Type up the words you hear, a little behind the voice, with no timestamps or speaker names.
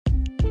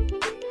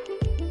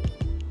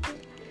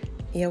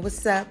Yo,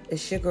 what's up?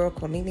 It's your girl,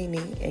 Kwame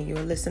Nene, and you're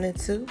listening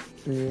to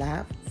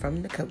Live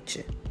from the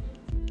Culture.